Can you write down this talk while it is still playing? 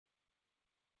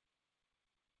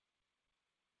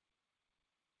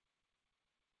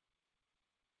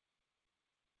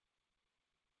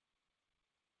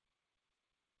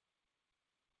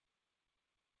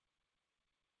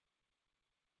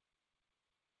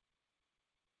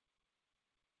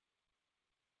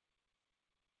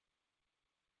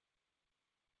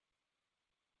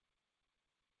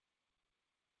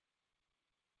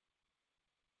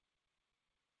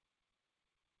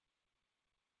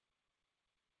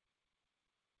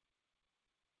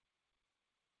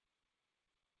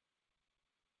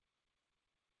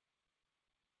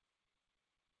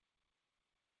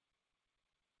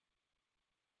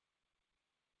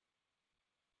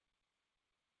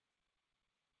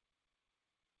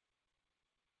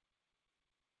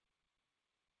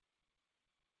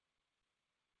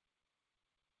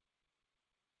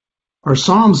Our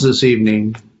Psalms this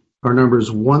evening are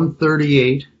numbers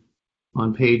 138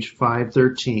 on page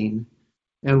 513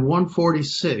 and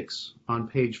 146 on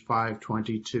page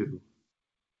 522.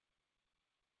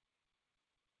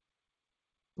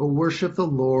 O worship the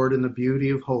Lord in the beauty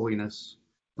of holiness.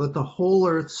 Let the whole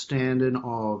earth stand in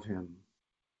awe of him.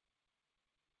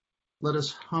 Let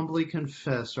us humbly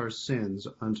confess our sins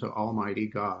unto Almighty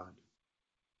God.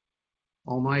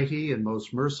 Almighty and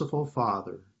most merciful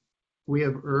Father, we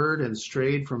have erred and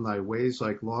strayed from thy ways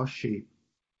like lost sheep.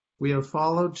 We have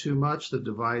followed too much the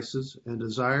devices and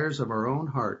desires of our own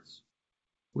hearts.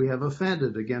 We have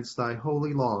offended against thy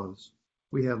holy laws.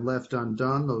 We have left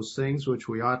undone those things which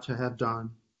we ought to have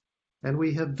done, and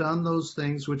we have done those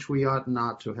things which we ought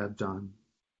not to have done,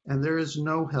 and there is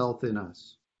no health in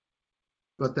us.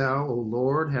 But thou, O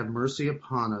Lord, have mercy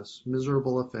upon us,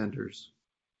 miserable offenders.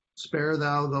 Spare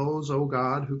thou those, O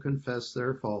God, who confess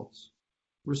their faults.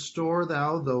 Restore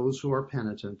thou those who are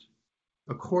penitent,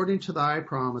 according to thy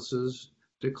promises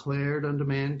declared unto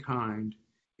mankind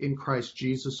in Christ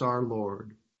Jesus our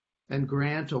Lord. And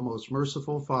grant, O most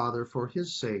merciful Father, for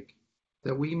his sake,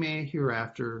 that we may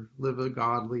hereafter live a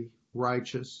godly,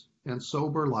 righteous, and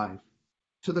sober life,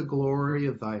 to the glory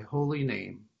of thy holy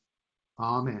name.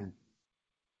 Amen.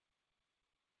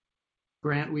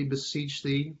 Grant, we beseech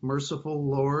thee, merciful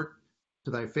Lord,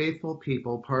 to thy faithful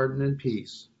people pardon and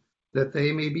peace, that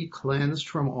they may be cleansed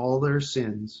from all their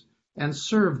sins, and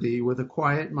serve thee with a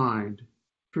quiet mind,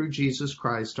 through Jesus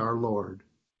Christ our Lord.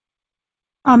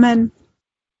 Amen.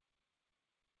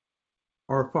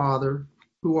 Our Father,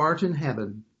 who art in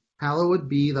heaven, hallowed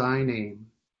be thy name.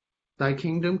 Thy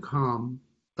kingdom come,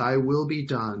 thy will be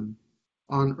done,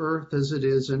 on earth as it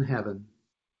is in heaven.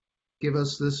 Give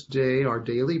us this day our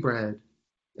daily bread,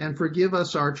 and forgive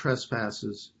us our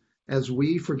trespasses, as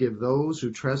we forgive those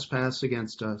who trespass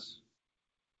against us.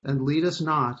 And lead us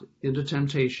not into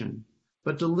temptation,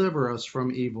 but deliver us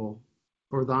from evil.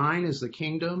 For thine is the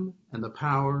kingdom, and the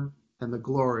power, and the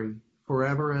glory,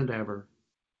 forever and ever.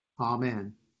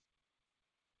 Amen.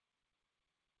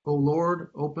 O Lord,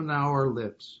 open thou our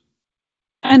lips,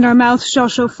 And our mouth shall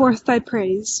show forth thy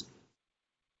praise.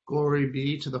 Glory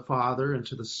be to the Father, and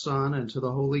to the Son, and to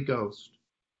the Holy Ghost.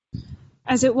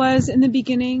 As it was in the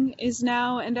beginning, is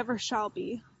now, and ever shall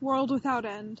be, world without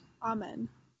end. Amen.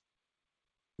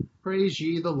 Praise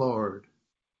ye the Lord.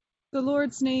 The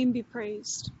Lord's name be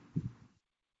praised.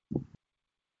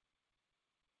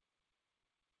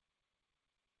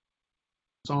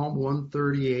 Psalm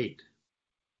 138.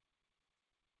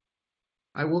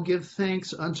 I will give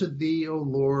thanks unto thee, O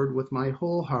Lord, with my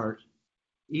whole heart.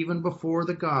 Even before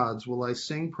the gods will I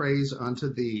sing praise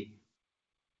unto thee.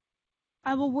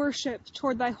 I will worship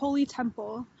toward thy holy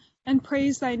temple, and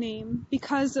praise thy name,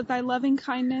 because of thy loving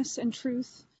kindness and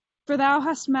truth, for thou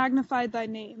hast magnified thy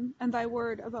name, and thy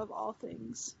word above all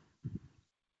things.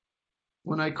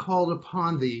 When I called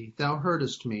upon thee, thou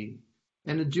heardest me,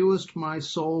 and enduest my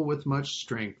soul with much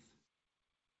strength.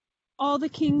 All the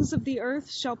kings of the earth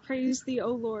shall praise thee,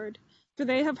 O Lord, for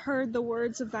they have heard the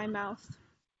words of thy mouth.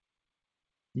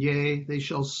 Yea, they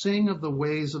shall sing of the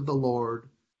ways of the Lord,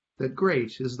 that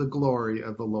great is the glory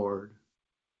of the Lord.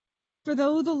 For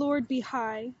though the Lord be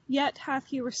high, yet hath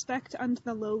he respect unto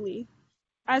the lowly.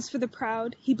 As for the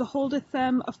proud, he beholdeth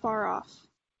them afar off.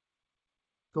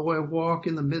 Though I walk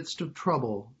in the midst of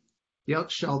trouble, yet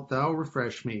shalt thou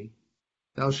refresh me.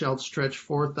 Thou shalt stretch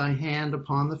forth thy hand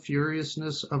upon the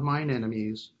furiousness of mine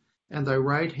enemies, and thy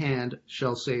right hand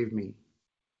shall save me.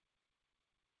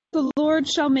 The Lord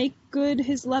shall make good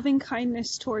his loving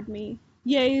kindness toward me.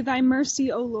 Yea, thy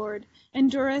mercy, O Lord,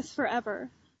 endureth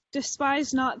forever.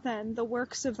 Despise not then the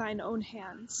works of thine own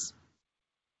hands.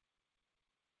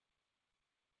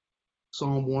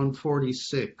 Psalm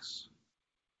 146.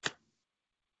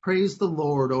 Praise the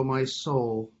Lord, O my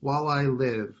soul, while I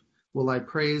live, will I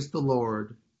praise the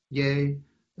Lord. Yea,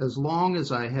 as long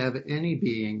as I have any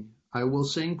being, I will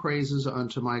sing praises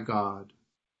unto my God.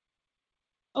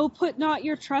 O put not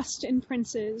your trust in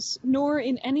princes, nor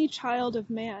in any child of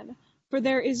man, for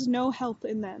there is no help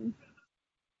in them.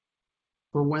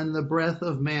 For when the breath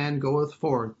of man goeth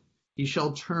forth, he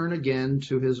shall turn again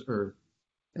to his earth,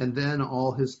 and then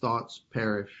all his thoughts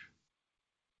perish.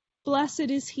 Blessed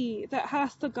is he that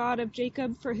hath the God of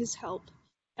Jacob for his help,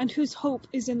 and whose hope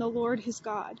is in the Lord his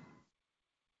God.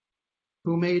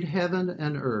 Who made heaven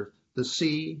and earth, the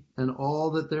sea, and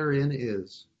all that therein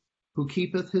is, who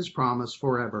keepeth his promise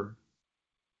forever.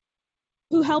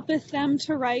 Who helpeth them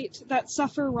to right that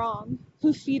suffer wrong,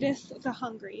 who feedeth the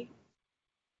hungry.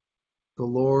 The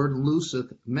Lord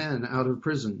looseth men out of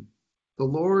prison. The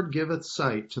Lord giveth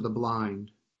sight to the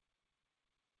blind.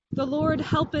 The Lord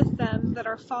helpeth them that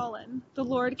are fallen. The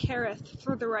Lord careth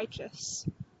for the righteous.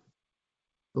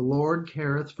 The Lord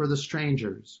careth for the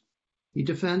strangers. He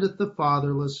defendeth the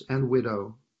fatherless and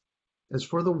widow. As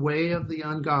for the way of the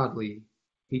ungodly,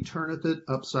 he turneth it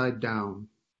upside down.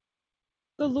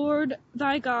 The Lord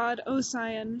thy God, O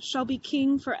Zion, shall be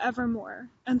king for evermore,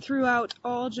 and throughout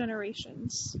all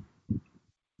generations.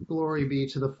 Glory be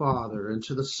to the Father, and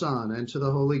to the Son, and to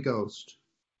the Holy Ghost.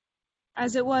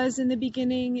 As it was in the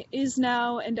beginning, is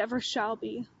now, and ever shall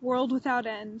be, world without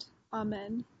end.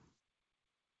 Amen.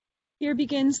 Here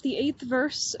begins the 8th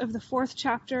verse of the 4th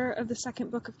chapter of the 2nd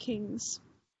book of Kings.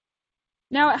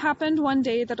 Now it happened one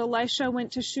day that Elisha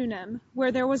went to Shunem,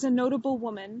 where there was a notable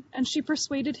woman, and she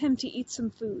persuaded him to eat some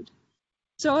food.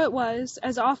 So it was,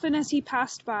 as often as he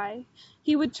passed by,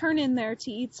 he would turn in there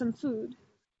to eat some food.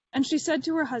 And she said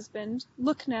to her husband,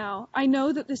 Look now, I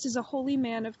know that this is a holy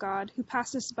man of God who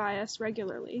passes by us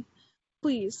regularly.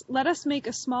 Please, let us make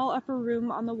a small upper room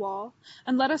on the wall,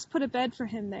 and let us put a bed for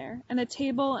him there, and a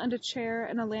table and a chair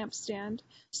and a lampstand.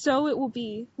 So it will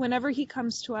be, whenever he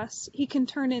comes to us, he can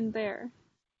turn in there.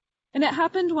 And it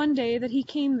happened one day that he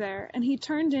came there, and he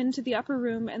turned into the upper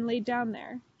room and laid down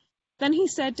there. Then he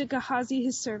said to Gehazi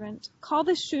his servant, Call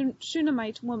this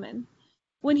Shunammite woman.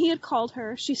 When he had called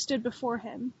her, she stood before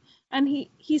him. And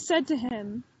he said to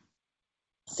him,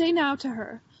 Say now to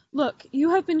her, Look, you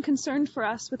have been concerned for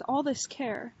us with all this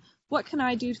care. What can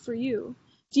I do for you?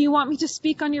 Do you want me to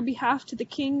speak on your behalf to the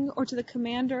king or to the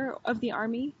commander of the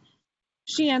army?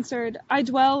 She answered, I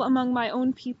dwell among my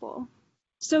own people.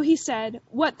 So he said,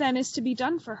 What then is to be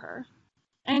done for her?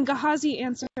 And Gehazi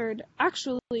answered,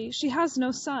 Actually, she has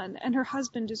no son, and her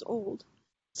husband is old.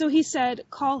 So he said,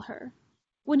 Call her.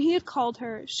 When he had called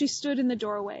her, she stood in the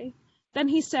doorway. Then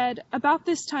he said, About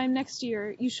this time next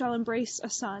year you shall embrace a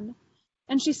son.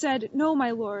 And she said, No,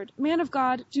 my lord, man of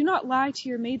God, do not lie to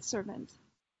your maidservant.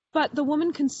 But the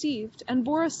woman conceived, and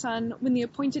bore a son when the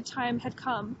appointed time had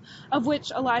come, of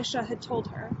which Elisha had told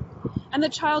her. And the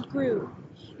child grew.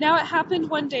 Now it happened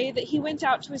one day that he went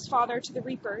out to his father to the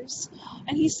reapers.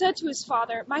 And he said to his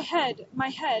father, My head, my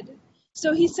head.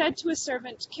 So he said to his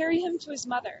servant, Carry him to his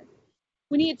mother.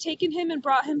 When he had taken him and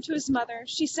brought him to his mother,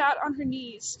 she sat on her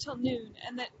knees till noon,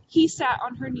 and he sat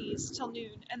on her knees till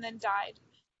noon, and then died.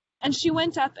 And she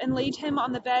went up and laid him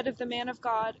on the bed of the man of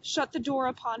God, shut the door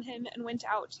upon him, and went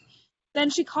out. Then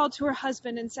she called to her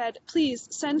husband and said, Please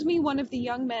send me one of the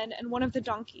young men and one of the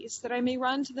donkeys, that I may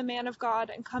run to the man of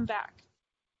God and come back.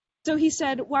 So he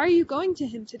said, Why are you going to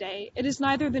him today? It is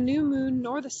neither the new moon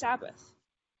nor the Sabbath.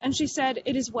 And she said,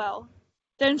 It is well.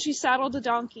 Then she saddled a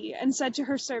donkey, and said to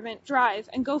her servant, Drive,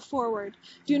 and go forward.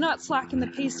 Do not slacken the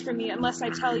pace for me, unless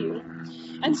I tell you.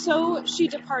 And so she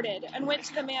departed, and went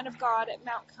to the man of God at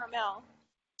Mount Carmel.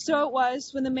 So it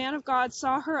was, when the man of God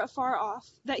saw her afar off,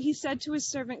 that he said to his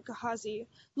servant Gehazi,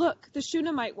 Look, the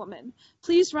Shunammite woman,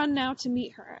 please run now to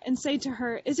meet her, and say to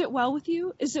her, Is it well with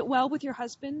you? Is it well with your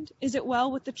husband? Is it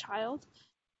well with the child?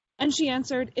 And she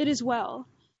answered, It is well.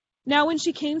 Now when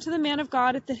she came to the man of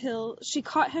God at the hill, she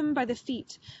caught him by the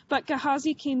feet, but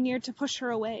Gehazi came near to push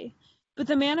her away. But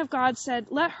the man of God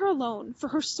said, Let her alone, for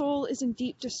her soul is in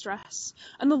deep distress,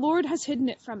 and the Lord has hidden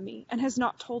it from me, and has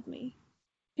not told me.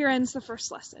 Here ends the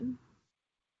first lesson.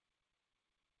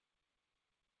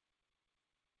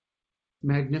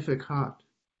 Magnificat.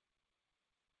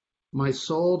 My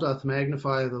soul doth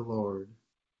magnify the Lord,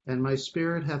 and my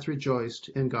spirit hath rejoiced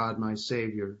in God my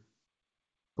Saviour.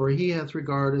 For he hath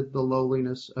regarded the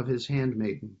lowliness of his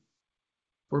handmaiden.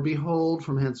 For behold,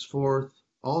 from henceforth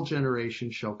all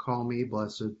generations shall call me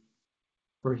blessed.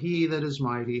 For he that is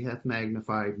mighty hath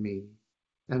magnified me,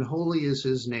 and holy is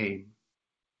his name.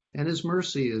 And his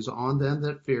mercy is on them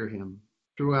that fear him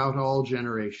throughout all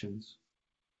generations.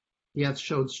 He hath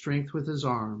showed strength with his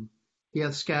arm. He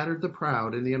hath scattered the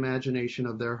proud in the imagination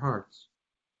of their hearts.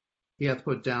 He hath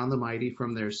put down the mighty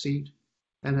from their seat,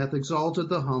 and hath exalted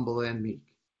the humble and meek.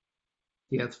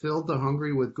 He hath filled the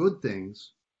hungry with good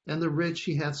things, and the rich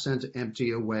he hath sent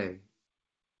empty away.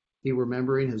 He,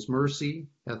 remembering his mercy,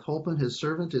 hath holpen his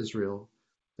servant Israel,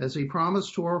 as he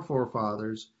promised to our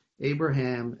forefathers,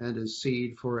 Abraham and his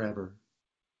seed forever.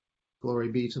 Glory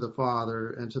be to the Father,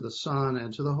 and to the Son,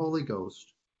 and to the Holy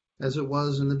Ghost, as it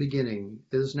was in the beginning,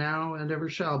 is now, and ever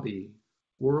shall be,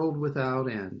 world without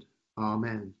end.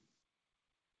 Amen.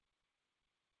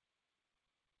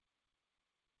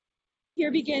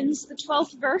 Here begins the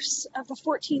 12th verse of the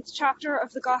 14th chapter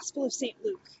of the Gospel of St.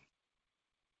 Luke.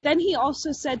 Then he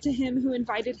also said to him who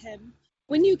invited him,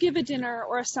 When you give a dinner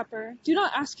or a supper, do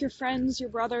not ask your friends, your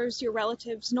brothers, your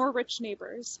relatives, nor rich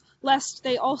neighbors, lest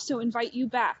they also invite you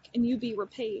back and you be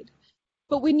repaid.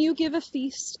 But when you give a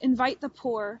feast, invite the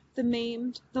poor, the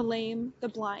maimed, the lame, the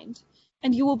blind,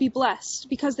 and you will be blessed,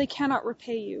 because they cannot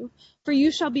repay you, for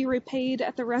you shall be repaid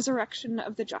at the resurrection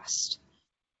of the just.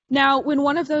 Now, when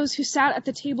one of those who sat at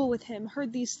the table with him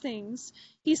heard these things,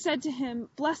 he said to him,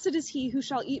 Blessed is he who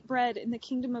shall eat bread in the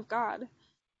kingdom of God.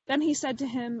 Then he said to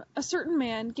him, A certain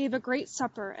man gave a great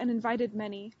supper and invited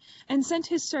many, and sent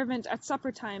his servant at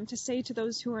supper time to say to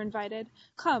those who were invited,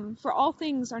 Come, for all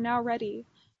things are now ready.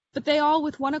 But they all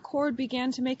with one accord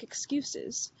began to make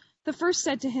excuses. The first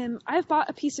said to him, I have bought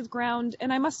a piece of ground,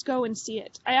 and I must go and see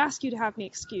it. I ask you to have me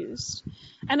excused.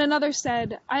 And another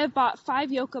said, I have bought 5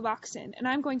 yoke of oxen, and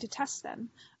I am going to test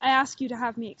them. I ask you to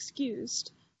have me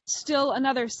excused. Still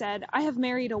another said, I have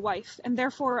married a wife, and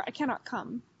therefore I cannot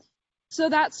come. So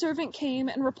that servant came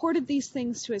and reported these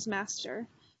things to his master.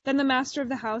 Then the master of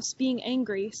the house, being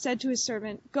angry, said to his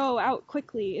servant, Go out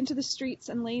quickly into the streets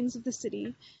and lanes of the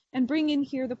city, and bring in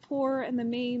here the poor and the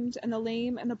maimed and the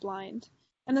lame and the blind.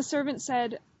 And the servant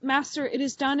said, Master, it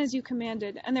is done as you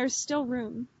commanded, and there is still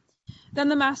room. Then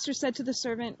the master said to the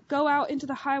servant, Go out into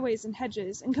the highways and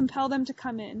hedges, and compel them to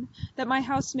come in, that my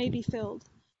house may be filled.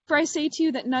 For I say to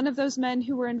you that none of those men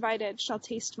who were invited shall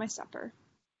taste my supper.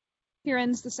 Here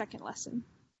ends the second lesson.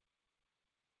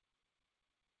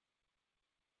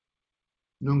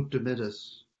 Nunc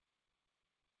Dimittis.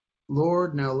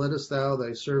 Lord, now lettest thou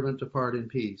thy servant depart in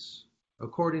peace,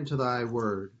 according to thy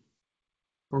word.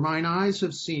 For mine eyes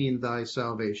have seen thy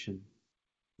salvation,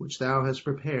 which thou hast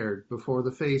prepared before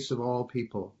the face of all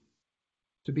people,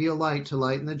 to be a light to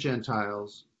lighten the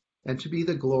Gentiles, and to be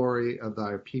the glory of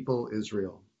thy people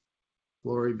Israel.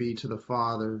 Glory be to the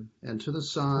Father, and to the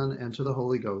Son, and to the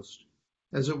Holy Ghost,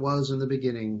 as it was in the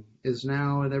beginning, is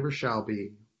now, and ever shall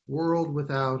be, world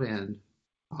without end.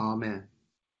 Amen.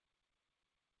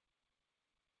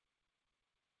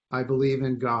 I believe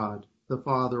in God, the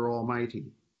Father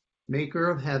Almighty, maker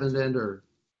of heaven and earth,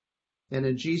 and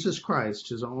in Jesus Christ,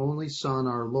 his only Son,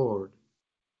 our Lord,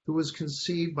 who was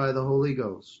conceived by the Holy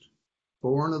Ghost,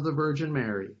 born of the Virgin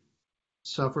Mary,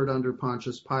 suffered under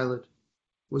Pontius Pilate,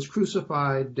 was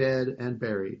crucified, dead, and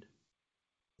buried.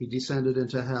 He descended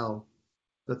into hell.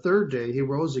 The third day he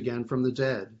rose again from the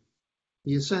dead.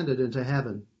 He ascended into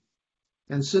heaven,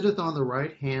 and sitteth on the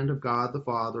right hand of God the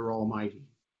Father Almighty.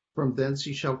 From thence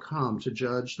he shall come to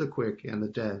judge the quick and the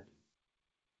dead.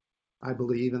 I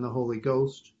believe in the Holy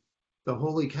Ghost, the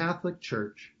Holy Catholic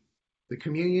Church, the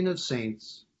communion of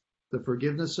saints, the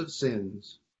forgiveness of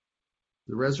sins,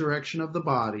 the resurrection of the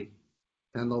body,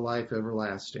 and the life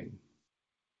everlasting.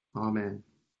 Amen.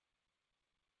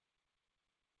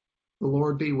 The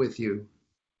Lord be with you.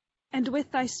 And with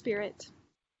thy spirit.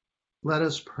 Let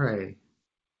us pray.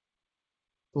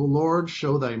 O Lord,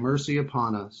 show thy mercy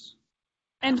upon us.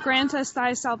 And grant us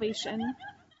thy salvation.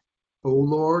 O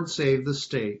Lord, save the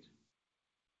state.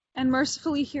 And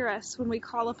mercifully hear us when we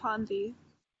call upon thee.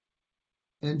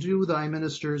 Endue thy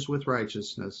ministers with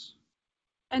righteousness.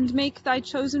 And make thy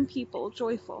chosen people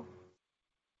joyful.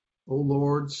 O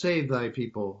Lord, save thy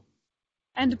people.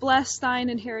 And bless thine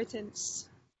inheritance.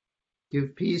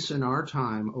 Give peace in our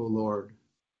time, O Lord.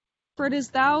 For it is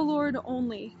thou, Lord,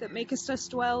 only that makest us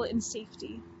dwell in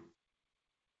safety.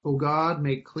 O God,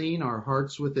 make clean our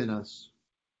hearts within us.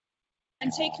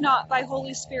 And take not thy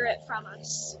Holy Spirit from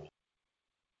us.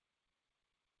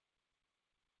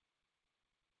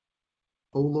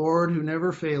 O Lord, who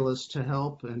never failest to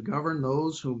help and govern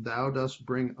those whom thou dost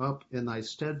bring up in thy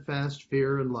steadfast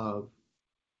fear and love,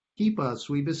 keep us,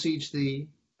 we beseech thee,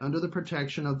 under the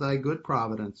protection of thy good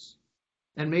providence,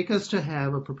 and make us to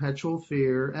have a perpetual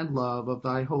fear and love of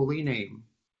thy holy name.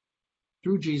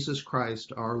 Through Jesus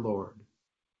Christ our Lord.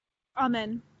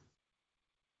 Amen.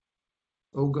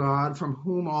 O God, from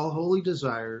whom all holy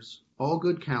desires, all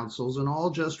good counsels, and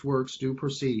all just works do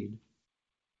proceed,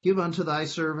 give unto thy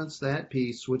servants that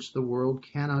peace which the world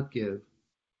cannot give,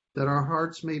 that our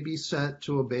hearts may be set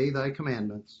to obey thy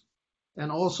commandments,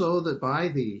 and also that by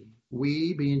thee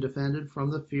we, being defended from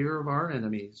the fear of our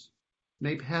enemies,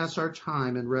 may pass our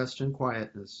time in rest and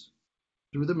quietness,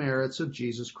 through the merits of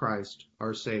Jesus Christ,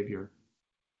 our Savior.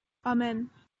 Amen.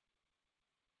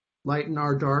 Lighten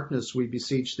our darkness, we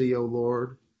beseech thee, O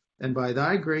Lord, and by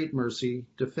thy great mercy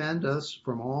defend us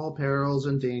from all perils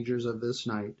and dangers of this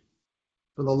night,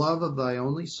 for the love of thy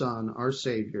only Son, our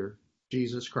Savior,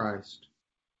 Jesus Christ.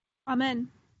 Amen.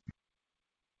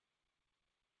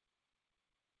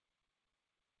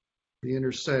 The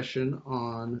intercession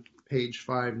on page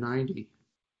 590.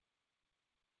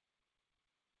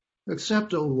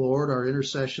 Accept, O Lord, our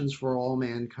intercessions for all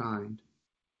mankind.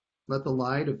 Let the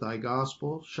light of thy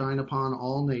gospel shine upon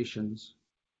all nations,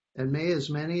 and may as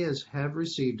many as have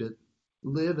received it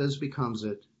live as becomes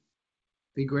it.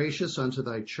 Be gracious unto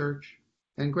thy church,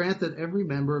 and grant that every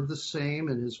member of the same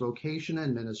in his vocation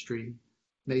and ministry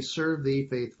may serve thee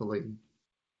faithfully.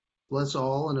 Bless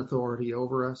all in authority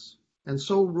over us, and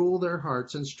so rule their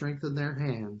hearts and strengthen their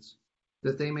hands,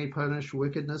 that they may punish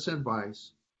wickedness and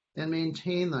vice, and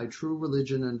maintain thy true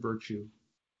religion and virtue.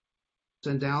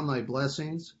 Send down thy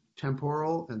blessings,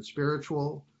 temporal and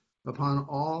spiritual, upon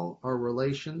all our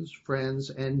relations, friends,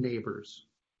 and neighbors.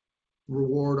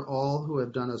 Reward all who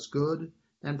have done us good,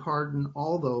 and pardon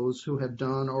all those who have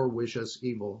done or wish us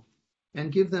evil,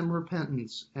 and give them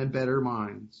repentance and better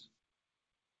minds.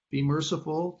 Be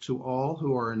merciful to all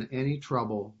who are in any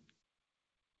trouble.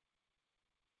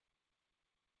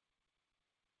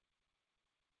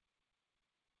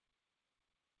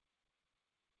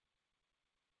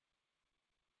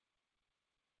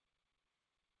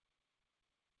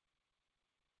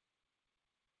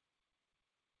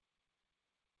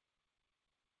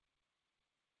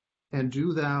 And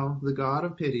do thou, the God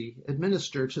of pity,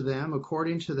 administer to them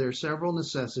according to their several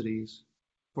necessities,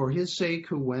 for his sake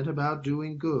who went about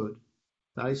doing good,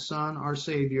 thy Son, our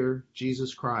Savior,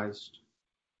 Jesus Christ.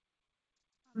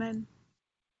 Amen.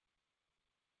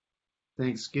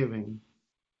 Thanksgiving.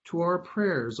 To our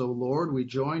prayers, O Lord, we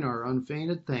join our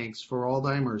unfeigned thanks for all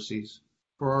thy mercies,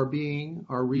 for our being,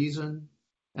 our reason,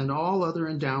 and all other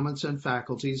endowments and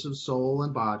faculties of soul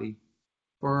and body,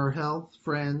 for our health,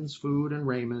 friends, food, and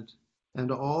raiment, and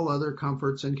all other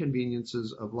comforts and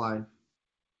conveniences of life.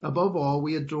 Above all,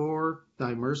 we adore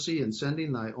thy mercy in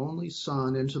sending thy only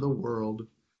Son into the world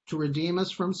to redeem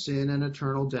us from sin and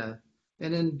eternal death,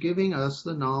 and in giving us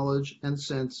the knowledge and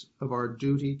sense of our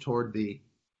duty toward thee.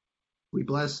 We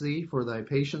bless thee for thy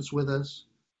patience with us,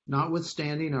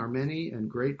 notwithstanding our many and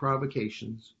great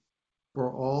provocations, for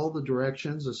all the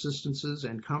directions, assistances,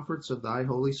 and comforts of thy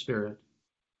Holy Spirit,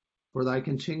 for thy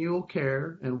continual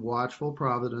care and watchful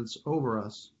providence over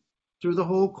us through the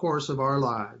whole course of our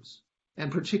lives,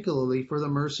 and particularly for the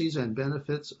mercies and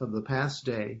benefits of the past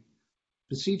day,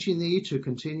 beseeching thee to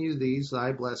continue these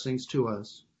thy blessings to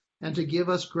us, and to give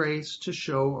us grace to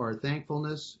show our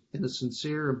thankfulness in a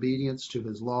sincere obedience to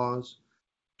his laws,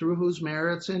 through whose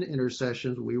merits and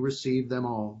intercessions we receive them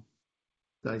all.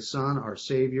 Thy Son, our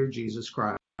Savior, Jesus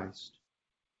Christ.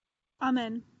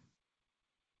 Amen.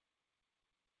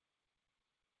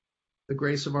 The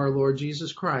grace of our Lord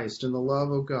Jesus Christ, and the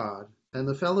love of God, and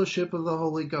the fellowship of the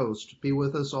Holy Ghost be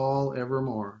with us all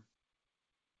evermore.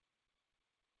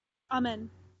 Amen.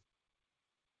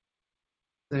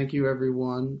 Thank you,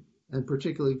 everyone, and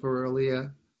particularly for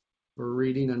Elia for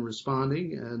reading and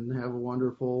responding, and have a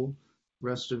wonderful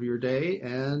rest of your day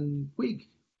and week.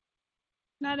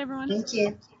 Night, everyone. Thank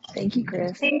you. Thank you,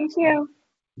 Chris. Thank you.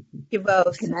 You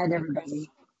both. Good night, everybody.